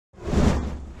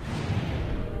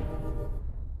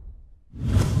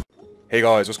Hey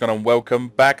guys, what's going on? Welcome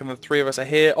back, and the three of us are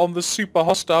here on the super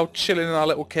hostile, chilling in our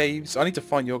little caves. I need to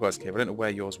find your guys' cave. I don't know where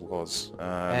yours was.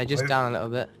 Just down a little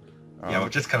bit. Yeah,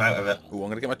 we've just come out of it. Ooh, I'm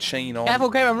gonna get my chain on.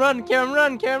 Careful, Kieran, run! Kieran,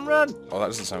 run! Kieran, run! Oh, that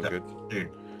doesn't sound good. Dude,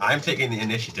 I'm taking the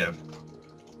initiative.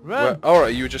 Run!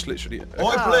 Alright, you were just literally... Oh,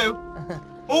 I blew!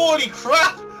 Holy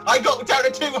crap! I got down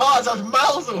to 2 hearts, I was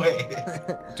miles away!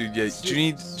 Dude, yeah, do you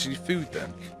need food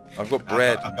then? I've got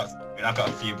bread. I've got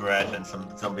a few bread and some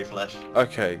zombie flesh.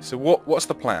 Okay, so what's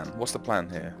the plan? What's the plan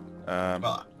here?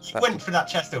 Well, you went for that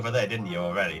chest over there, didn't you,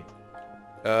 already?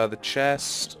 The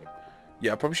chest...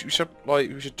 Yeah, probably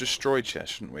we should destroy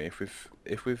chests, shouldn't we? If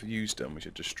we've used them, we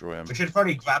should destroy them. We should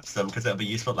probably grab some because it'll be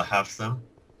useful to have some.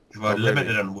 Because we're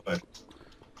limited on wood.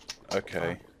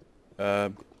 Okay.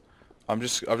 I've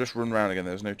just run around again.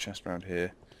 There's no chest around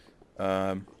here.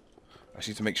 I just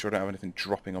need to make sure I don't have anything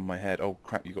dropping on my head. Oh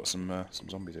crap! You got some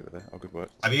zombies over there. Oh, good work.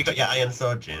 Have you got your iron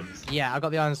sword, James? Yeah, I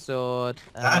got the iron sword.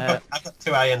 I've got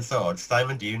 2 iron swords.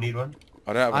 Simon, do you need one?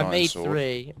 I don't have an I iron made sword.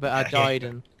 3, but I died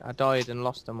and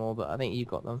lost them all. But I think you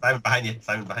got them. Simon behind you.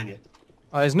 Simon behind you.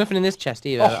 Oh, there's nothing in this chest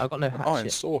either. Oh, I've got no hatchet. iron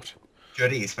sword.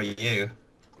 Goodies for you.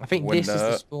 I think this is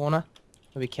the spawner.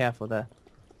 Be careful there.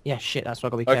 Yeah, shit. That's why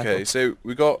I gotta be careful. Okay, so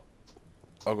we got.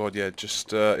 Oh god, yeah.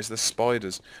 Just it's the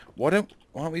spiders.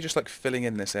 Why aren't we just like filling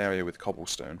in this area with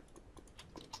cobblestone?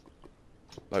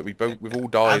 Like we've all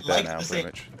died there now, pretty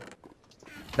much.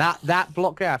 That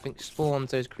block there, I think,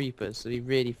 spawns those creepers. So be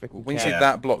really freaking. When you say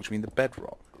that block, do you mean the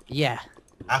bedrock? Yeah.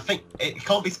 I think it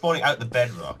can't be spawning out the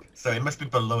bedrock, so it must be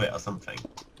below it or something.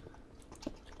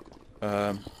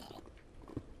 Well,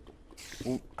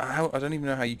 I don't even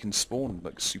know how you can spawn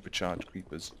like supercharged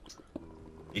creepers.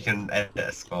 You can edit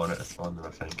a spawn them, I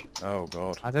think. Oh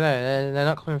god. I don't know. They're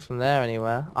not coming from there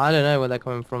anywhere. I don't know where they're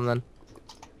coming from then.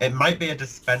 It might be a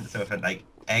dispenser with like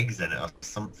eggs in it or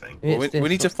something. Well, we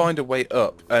need to find a way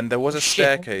up, and there was a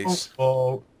staircase.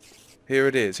 Oh. Here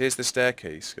it is. Here's the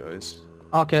staircase, guys.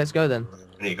 Okay, let's go then.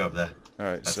 We need to go up there.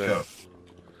 Alright, Let's so... go.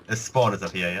 There's spawners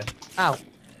up here, yeah? Ow.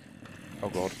 Oh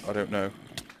god, I don't know.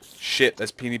 Shit,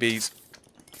 there's peony bees.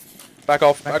 Back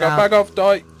off, Back back off,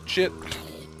 die! Shit.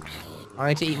 I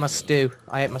need to eat my stew.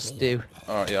 I ate my stew.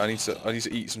 Alright, yeah, I need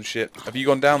to eat some shit. Have you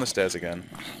gone down the stairs again?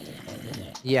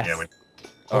 Yes. Yeah,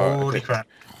 Alright, holy crap.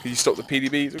 Can you stop the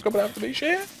PDBs? They're coming after me,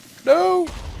 shit! No!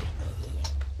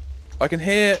 I can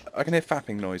hear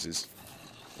fapping noises.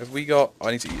 Have we got... I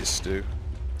need to eat a stew.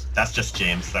 That's just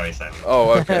James, sorry Simon.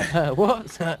 Oh, okay.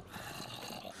 What?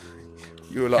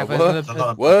 You were like,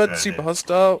 Yeah, what? Super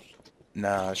hostile?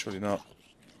 Nah, surely not.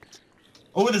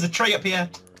 Oh, there's a tree up here.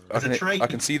 There's a tree. I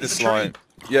can see the There's a slime.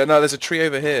 tree. Yeah, no, there's a tree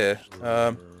over here.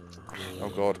 Oh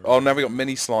god. Oh, now we got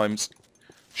mini slimes.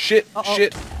 Shit,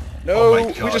 shit. No, Oh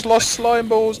my God. we just lost slime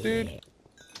balls, dude.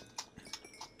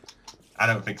 I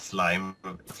don't think slime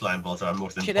balls are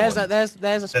most Shit, important. there's a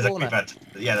There's a spawner. creeper.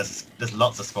 Yeah, there's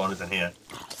lots of spawners in here.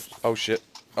 Oh shit.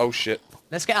 Oh shit.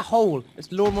 Let's get a hole.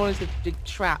 Let's lure more into the big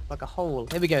trap, like a hole.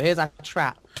 Here we go. Here's our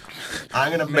trap.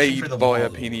 I'm gonna make Made through the by wall. a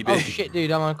peony bee. Oh shit,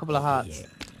 dude! I'm on a couple of hearts.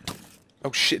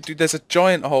 Oh shit, dude, there's a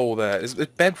giant hole there. There's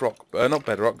bedrock, not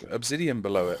bedrock, obsidian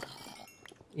below it.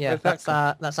 Yeah, Where'd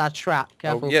that that's our trap.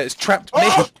 Careful. Oh yeah, it's trapped me.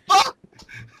 Oh, fuck!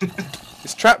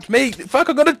 It's trapped me. Fuck,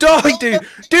 I'm gonna die, dude.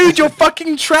 Dude, your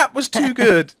fucking trap was too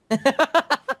good. You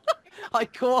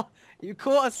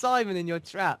caught a Simon in your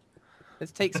trap.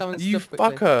 Let's take someone's You stuff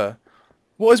quickly. fucker.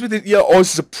 What is with it? Yeah, oh,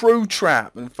 this is a pro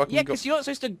trap. And fucking Yeah, because you're not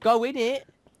supposed to go in it.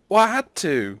 Well, I had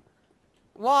to.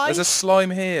 Why? There's a slime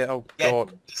here. Oh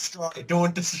god. Destroy.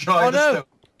 Don't destroy Oh the no, stone.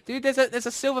 dude! There's a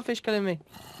silverfish killing me.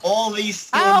 All these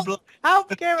stone Help! blocks.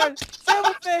 Help, Kieran!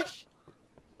 Silverfish!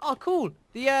 Oh, cool.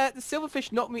 The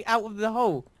silverfish knocked me out of the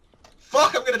hole.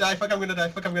 Fuck, I'm gonna die. Fuck, I'm gonna die.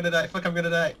 Fuck, I'm gonna die. Fuck, I'm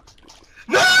gonna die.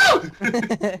 No!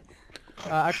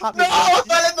 I can't. No! I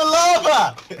fell in the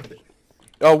lava!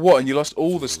 Oh, what? And you lost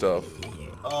all the stuff?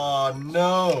 Oh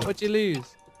no! What'd you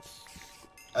lose?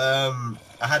 I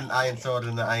had an iron sword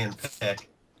and an iron pick.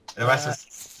 The rest was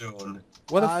stone.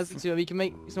 What the So we can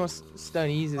make some more stone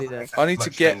easily there. I need to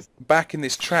Much get things. back in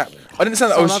this trap. I didn't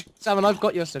understand that. Simon, I've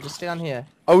got your stuff. Just stay down here.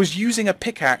 I was using a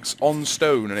pickaxe on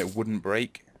stone and it wouldn't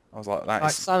break. I was like, that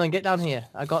Right, is... Simon, get down here.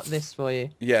 I got this for you.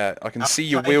 Yeah, I can see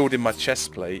you trying. wielding my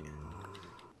chest plate.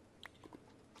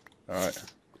 Alright.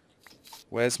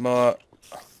 Where's my...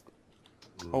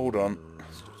 Hold on.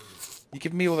 You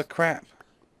give me all the crap.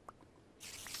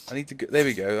 I need to go... There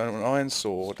we go. I want an iron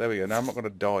sword. There we go. Now I'm not going to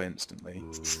die instantly.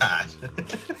 Sad.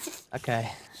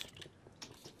 Okay.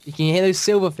 You can hear those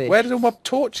silverfish. Where did all my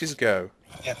torches go?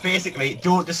 Yeah, basically,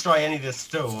 don't destroy any of the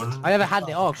stone. I never had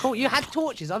it. Oh, cool. You had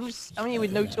torches. I'm here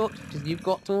with no torches. You've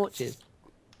got torches.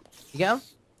 You get them?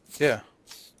 Yeah.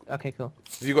 Okay, cool.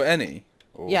 Have you got any?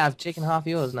 Or... Yeah, I've taken half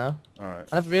yours now. Alright.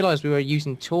 I never realised we were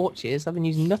using torches. I've been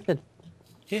using nothing.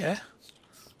 Yeah.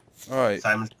 Alright.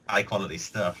 Simon's high quality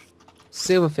stuff.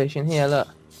 Silverfish in here, look.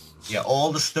 Yeah,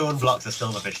 all the stone blocks are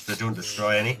silverfish, so don't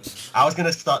destroy any. I was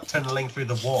gonna start tunneling through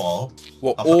the wall.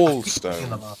 What, of all in the stone?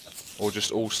 lava. Or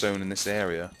just all stone in this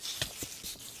area?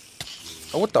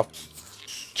 Oh, what the...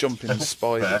 Jumping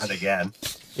spiders. Burn again.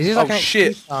 Is this Oh, like an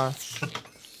shit.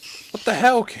 What the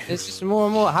hell? There's just more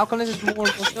and more. How come there's just more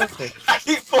and more silverfish? I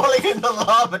keep falling in the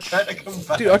lava trying to come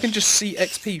back. Dude, I can just see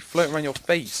XP floating around your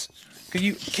face. Can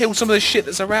you kill some of the shit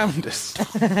that's around us?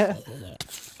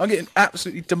 I'm getting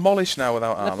absolutely demolished now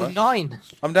without Level armor. 9.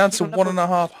 I'm down to You're level-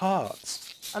 1.5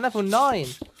 hearts. I'm level 9.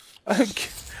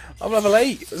 I'm level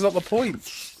 8. That's not the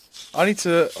point. I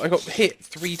got hit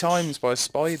 3 times by a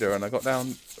spider and I got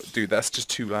down... Dude, that's just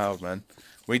too loud, man.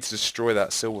 We need to destroy that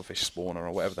silverfish spawner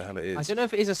or whatever the hell it I is. don't know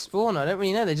if it is a spawner. I don't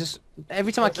really know. They just...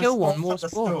 Every time I The kill spawn one, from more the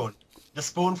spawn. stone. The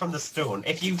spawn from the stone.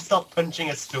 If you stop punching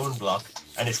a stone block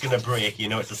and it's gonna break, you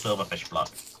know it's a silverfish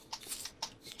block.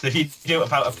 So if you do it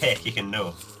without a pick, you can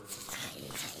know.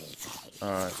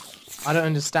 Alright. I don't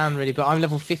understand really, but I'm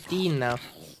level 15 now.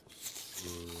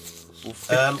 Well,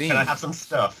 15. Can I have some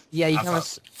stuff? Yeah, you I've can have a...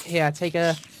 got- Here,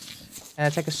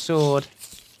 take a sword.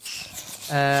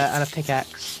 And a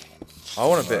pickaxe. I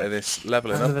want a bit of this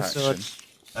leveling up Another sword. action.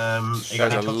 you There's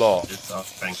got a any lot. torches? Oh,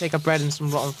 thanks. Take a bread and some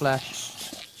rotten flesh.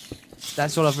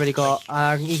 That's all I've really got.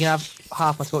 You can have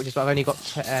half my torches, but I've only got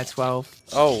 12.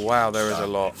 Oh wow, there is a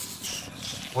lot.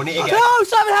 We need to get... No,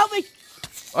 Simon, help me!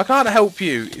 I can't help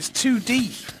you. It's too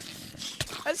deep.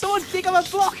 And someone dig up a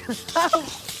block! Help!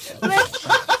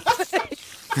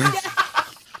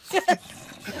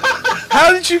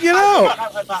 How did you get out?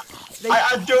 Out of that.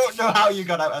 I don't know how you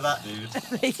got out of that, dude.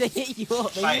 they hit you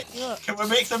up. They Right, hit you up.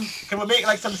 can we make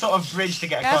like some sort of bridge to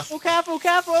get across? Careful, careful,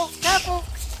 careful, careful!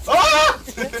 Ah!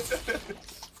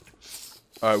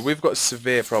 Alright, we've got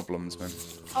severe problems, man.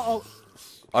 Uh-oh.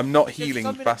 I'm not There's healing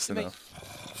something fast next to me.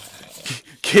 enough.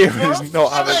 Kieran's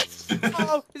not having...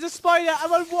 Uh-oh, there's a spider.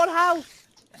 I'm on 1 health.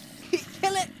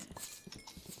 Kill it.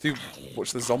 Dude,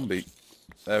 watch the zombie.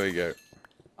 There we go.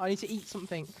 I need to eat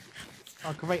something.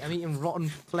 Oh, great. I'm eating rotten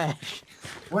flesh.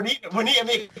 we need to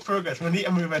make progress. We need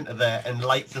to move into there and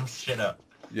light some shit up.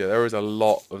 Yeah, there is a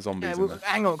lot of zombies in there.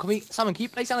 Hang on. Simon, can you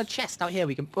place down a chest out here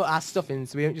we can put our stuff in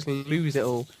so we don't just lose it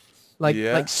all? Like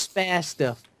spare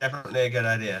stuff. Definitely a good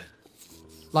idea.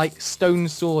 Like stone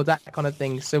sword, that kind of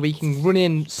thing, so we can run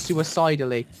in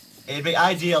suicidally. It'd be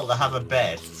ideal to have a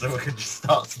bed so we could just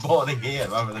start spawning here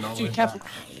rather than all the way Dude, careful. back.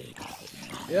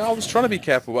 Yeah, I was trying to be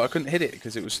careful, but I couldn't hit it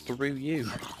because it was through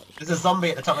you. There's a zombie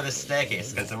at the top of this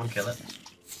staircase. Can someone kill it?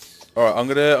 Alright, I'm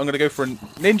gonna go for a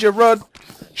ninja run.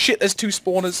 Shit, there's 2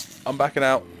 spawners. I'm backing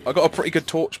out. I got a pretty good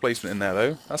torch placement in there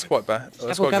though. That's quite bad.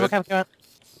 That's quite good. Careful.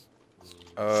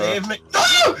 Save me! No!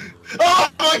 Oh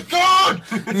my god!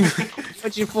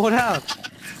 Where'd you fall down?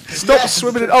 Stop Yes.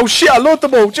 swimming in. Oh shit, I lured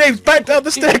them all. James, back down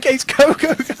the staircase. Go,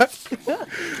 go, go.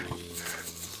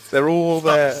 They're all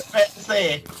there. Let's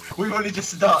say we've only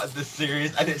just started this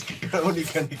series and it's only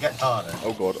going to get harder.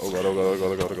 Oh god, oh god, oh god, oh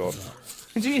god, oh god, oh god.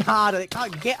 It's doing harder. It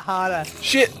can't get harder.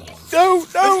 Shit! No,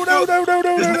 no, no, no, no, no,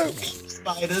 There's no, no no.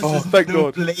 spiders, Oh, there's thank no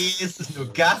God. blaze, there's no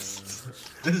gas.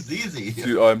 This is easy.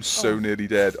 Dude, I'm so nearly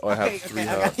dead. I have 3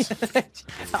 hearts.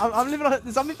 I'm living on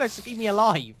the zombie flesh to keep me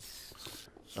alive.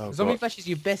 Oh, Zombie God. flesh is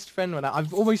your best friend right now.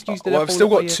 I've almost used it Well, up. I've still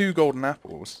all got the way- 2 golden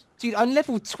apples. Dude, I'm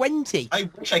level 20. I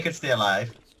wish I could stay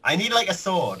alive. I need like a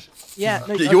sword. Yeah,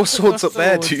 no, Yeah, I've your put sword's up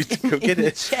there, sword dude. Go in get the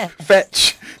it. chest.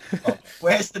 Fetch. Oh,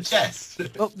 where's the chest?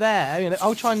 Up there. I mean,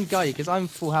 I'll try and guide you because I'm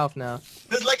full health now.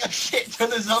 There's like a shit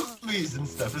ton of zombies and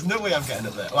stuff. There's no way I'm getting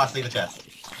up there. Oh, I see the chest.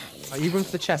 Right, you run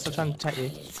for the chest. I'll try and protect you.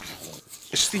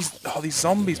 It's these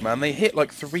zombies, man. They hit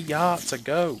like 3 yards a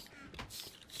go.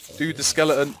 Dude, the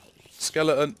skeleton.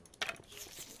 Skeleton.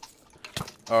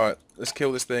 Alright, let's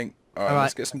kill this thing. Alright, Alright.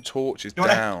 let's get some torches You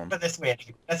wanna down. head over this way?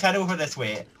 Let's head over this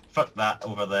way. Fuck that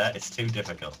over there. It's too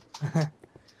difficult.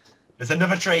 There's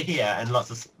another tray here and lots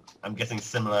of, I'm guessing,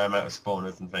 similar amount of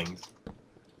spawners and things.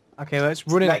 Okay, let's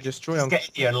run in and Like, destroy just them. get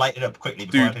in here and light it up quickly.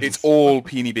 Before Dude, everything it's all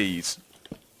peony bees.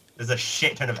 There's a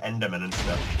shit ton of endermen and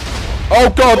stuff. Oh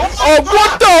god! Oh,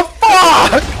 what the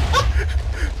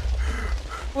fuck?!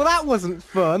 Well, that wasn't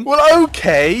fun. Well,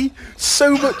 okay.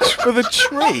 So much for the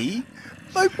tree.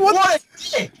 Like, what? What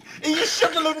a dick! He just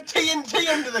shoved a load of TNT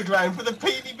under the ground for the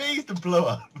PDBs to blow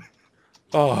up.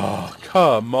 Oh,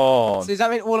 come on. So does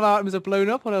that mean all of our items are blown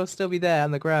up or they'll still be there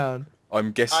on the ground? I'm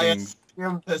I guessing...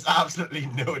 assume there's absolutely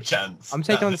no chance. I'm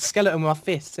taking on the skeleton with my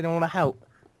fists. Anyone want to help?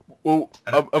 Well,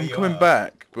 I don't I'm think you coming are.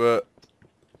 back, but...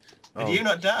 Did Oh. you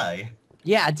not die?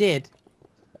 Yeah, I did.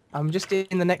 I'm just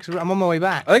in the next room. I'm on my way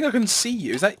back. I think I can see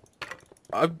you. Is that...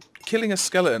 I'm killing a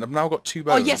skeleton. I've now got 2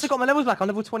 bones. Oh yes, I got my levels back. I'm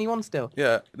level 21 still.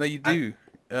 Yeah, no you do.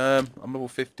 I'm level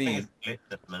 15.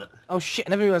 Oh shit, I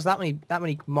never realised that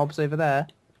many mobs over there.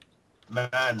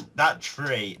 Man, that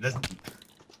tree, there's...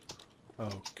 Oh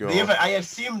god. I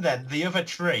assume then the other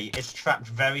tree is trapped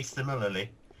very similarly.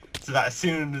 So that as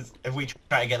soon as, if we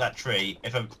try to get that tree,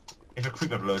 if a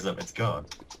creeper blows up, it's gone.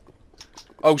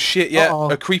 Oh shit, yeah. Uh-oh.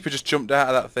 A creeper just jumped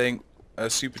out of that thing. A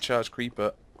supercharged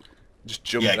creeper. Just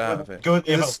jumped out of it. Go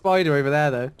There's a spider over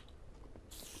there though.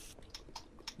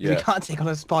 Yeah. We can't take on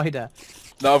a spider.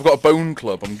 No, I've got a bone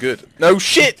club. I'm good. No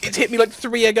shit! It's hit me like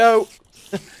 3 ago.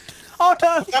 Oh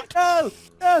no! No!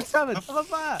 No, Simon! I'm on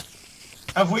fire!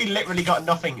 Have we literally got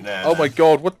nothing there? Oh my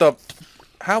god! What the?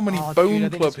 How many Oh, bone dude, I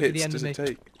think club this could be the hits end does of it me.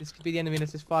 take? This could be the enemy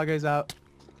unless this fire goes out.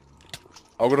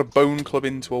 I've got a bone club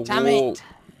into a Damn wall. it!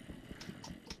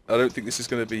 I don't think this is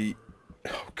going to be...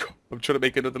 Oh god, I'm trying to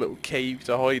make another little cave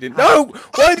to hide in. No!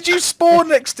 Why did you spawn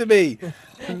next to me?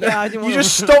 Yeah, I didn't You wanna-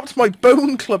 just stopped my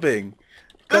bone clubbing.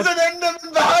 There's an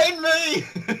enderman behind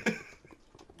me!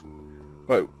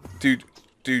 Right, dude,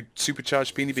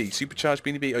 supercharged Beanie B. Supercharged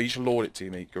Beanie B. Oh, you should lord it to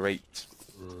me. Great.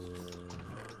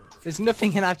 There's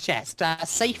nothing in our chest. Our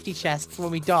safety chest for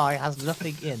when we die has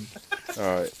nothing in.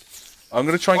 Alright. I'm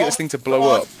going to try and get this thing to blow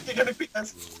Oh, up. you're gonna be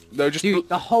this- No, just... Dude,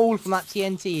 the hole from that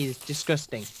TNT is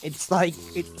disgusting. It's like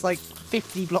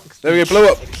 50 blocks. There we go, deep. blow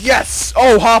up. Yes!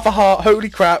 Oh, half a heart. Holy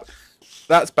crap.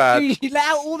 That's bad. Dude, you let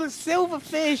out all the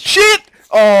silverfish. Shit!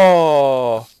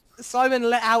 Oh! Simon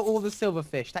let out all the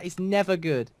silverfish. That is never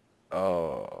good.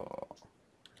 Oh.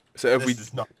 So have we... This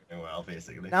is not going well,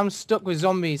 basically. Now I'm stuck with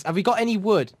zombies. Have we got any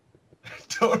wood?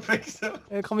 Don't think so.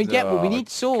 Can we get wood? We Oh, need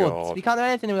swords. God. We can't do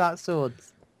anything without swords.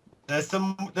 There is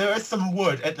some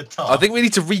wood at the top. I think we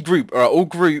need to regroup. Alright, all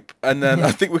group, and then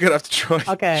I think we're going to have to try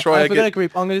Okay, if try we're gonna again.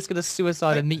 group, I'm just gonna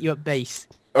suicide and meet you at base.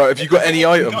 Alright, have you got any We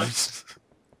got- items?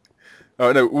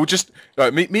 Alright, no, we'll just...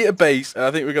 Alright, meet at base, and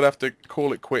I think we're going to have to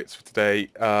call it quits for today.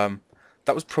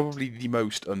 That was probably the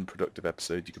most unproductive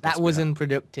episode you could That possibly was have.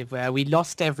 unproductive, where we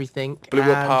lost everything. Blew up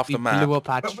and half we the map. Blew up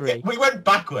our But tree. we went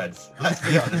backwards. Let's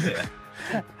be honest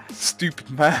here. Stupid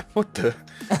map, what the...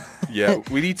 Yeah,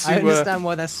 we need to... I understand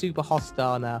why they're super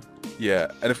hostile now.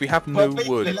 Yeah, and if we have no Well, basically,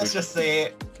 wood... let's we- just say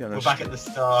Yeah, no we're back shit. at the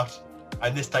start,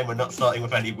 and this time we're not starting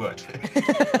with any wood.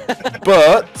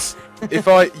 But if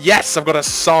I... Yes, I've got a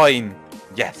sign.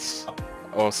 Yes.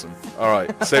 Awesome.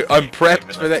 Alright, so I'm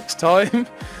prepped for next time.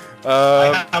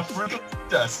 I have fruit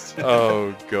dust.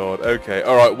 Oh god. Okay.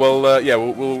 Alright, well, yeah,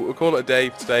 we'll call it a day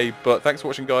for today. But thanks for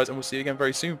watching, guys, and we'll see you again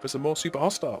very soon for some more Super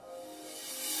Hostile.